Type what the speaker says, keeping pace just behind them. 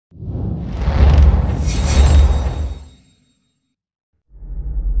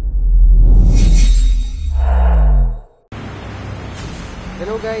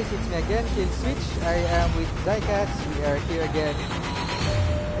guys, it's me again, KillSwitch. I am with Zykas. We are here again.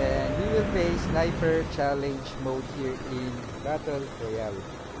 And we will play Sniper Challenge mode here in Battle Royale.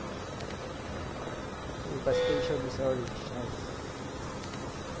 The bus station is orange. Nice.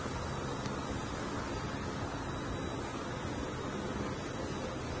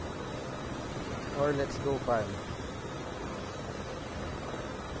 Or let's go farm.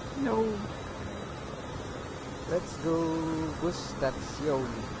 No. Let's go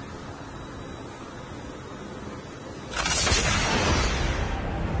Gustazione.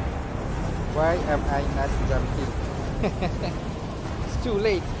 Why am I not jumping? It's too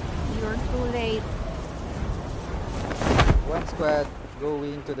late. You're too late. One squad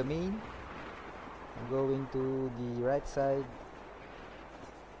going to the main. I'm going to the right side.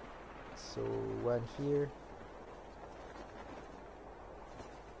 So one here.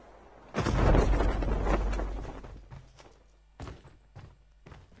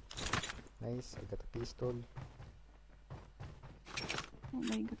 Nice, I got a pistol. Oh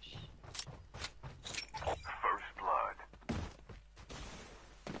my gosh. First blood.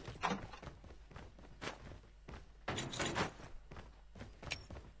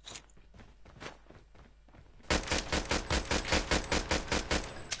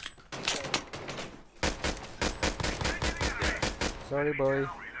 Sorry, boy.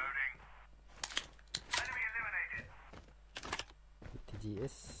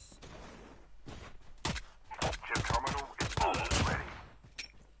 TGS. Chip terminal is almost ready.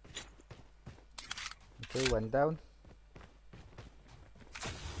 Okay, one down.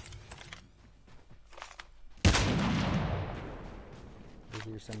 I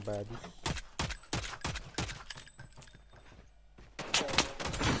hear somebody.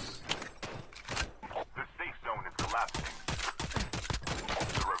 The safe zone is collapsing.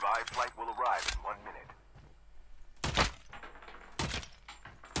 The revived flight will arrive in 1 minute.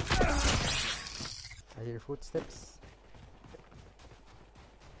 I hear footsteps.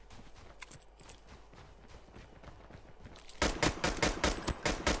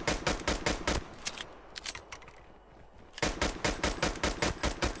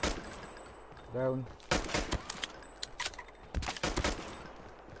 Down.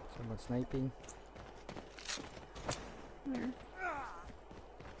 Someone sniping. Where?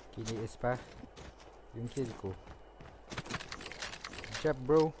 Kiniis pa yung kill ko. Good job,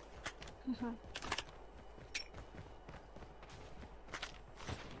 bro.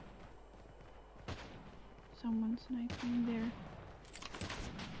 Someone sniping there.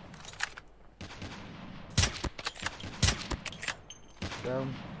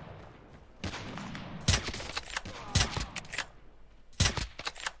 Down.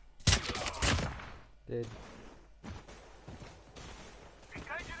 Dead.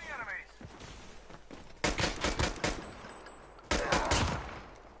 Engaging the enemies.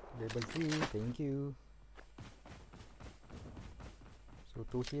 Level 3, thank you. So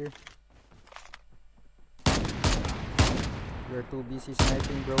 2 here. You're too busy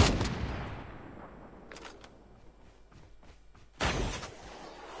sniping, bro.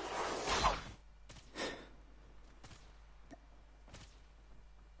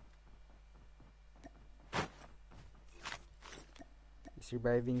 He's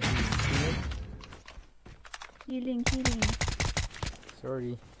reviving his teammate. Healing.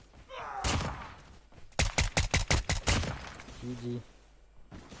 Sorry. GG.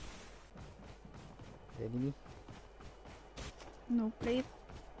 Enemy. No plate.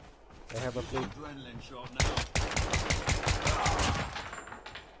 I have a plate. Adrenaline shot now.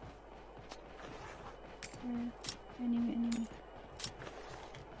 Enemy.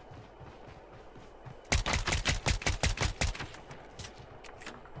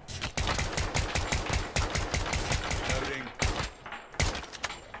 Loading.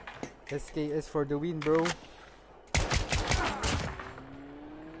 SKS for the win, bro.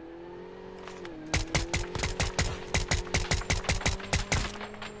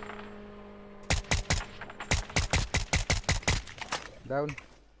 Down.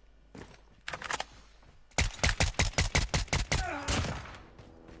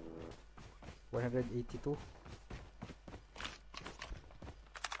 $182.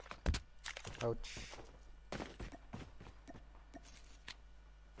 Ouch.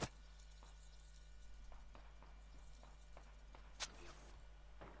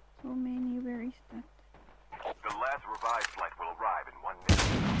 So many. Where is that? The last revived flight will arrive in 1 minute.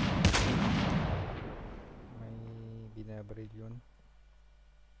 May binabaril yun.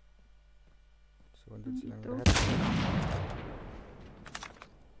 So, andun silang Dito. lahat.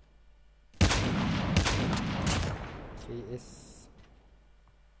 KS.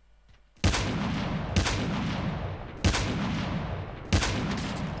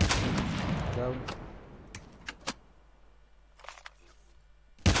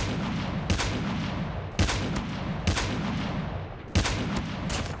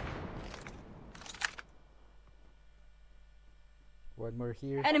 One more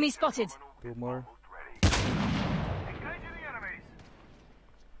here. Enemy spotted. Two more. Almost ready. Engaging the enemies.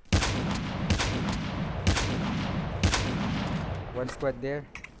 One squad there.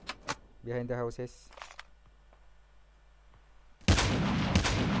 Behind the houses.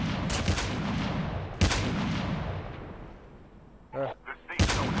 Ah, The safe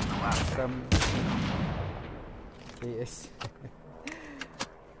zone is collapsing. some KS.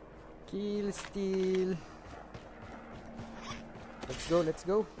 Kill steal. Let's go, let's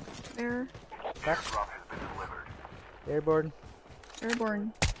go. There. Back. Airdrop has been delivered. Airborne.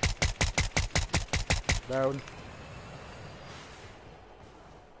 Airborne. Down.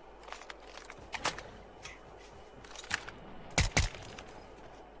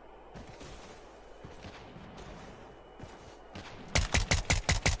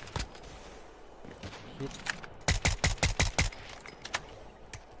 Hit.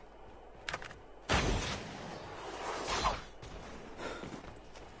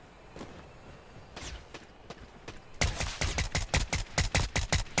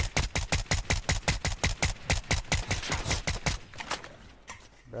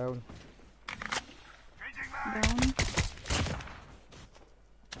 Down. Changing mag. Down.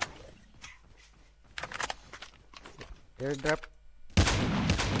 Airdrop.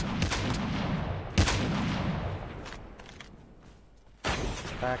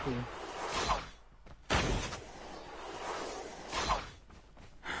 Attacking.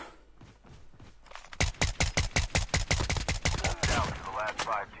 Down to the last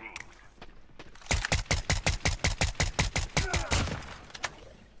 5 teams.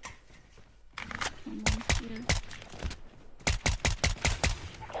 Someone's here.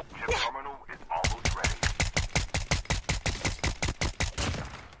 Chip terminal is almost ready.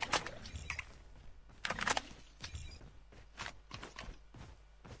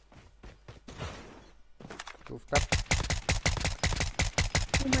 Rooftop.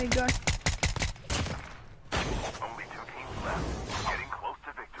 Oh my gosh. Only 2 teams left. Getting close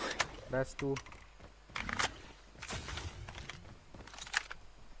to victory. Last two.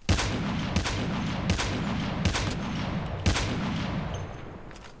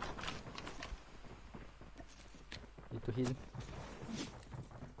 Dito heal.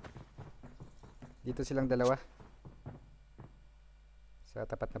 Dito silang dalawa. Sa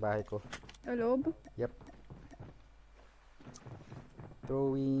tapat na bahay ko. Sa loob. Yep.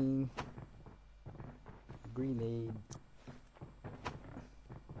 Throwing grenade.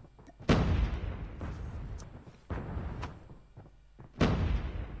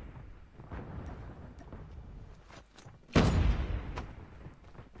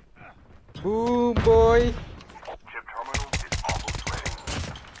 Boom, boy! Chip terminal is almost ready.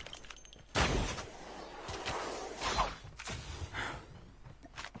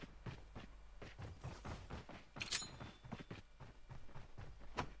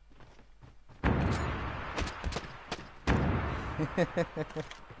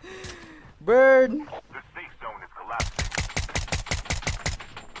 Burn! The safe zone is collapsing.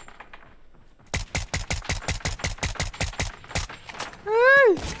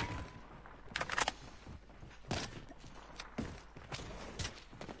 Ay!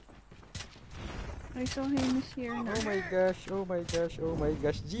 I saw him is here now. Oh my gosh, oh my gosh, oh my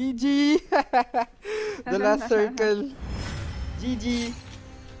gosh. GG! The last circle. GG!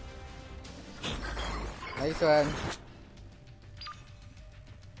 Nice one.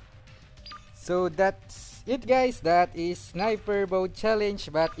 So that's it, guys. That is sniper mode challenge.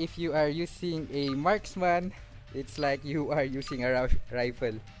 But if you are using a marksman, it's like you are using a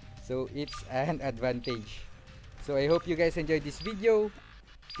rifle. So it's an advantage. So I hope you guys enjoyed this video.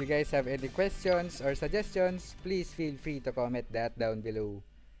 If you guys have any questions or suggestions, please feel free to comment that down below.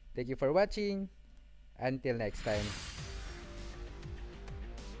 Thank you for watching. Until next time.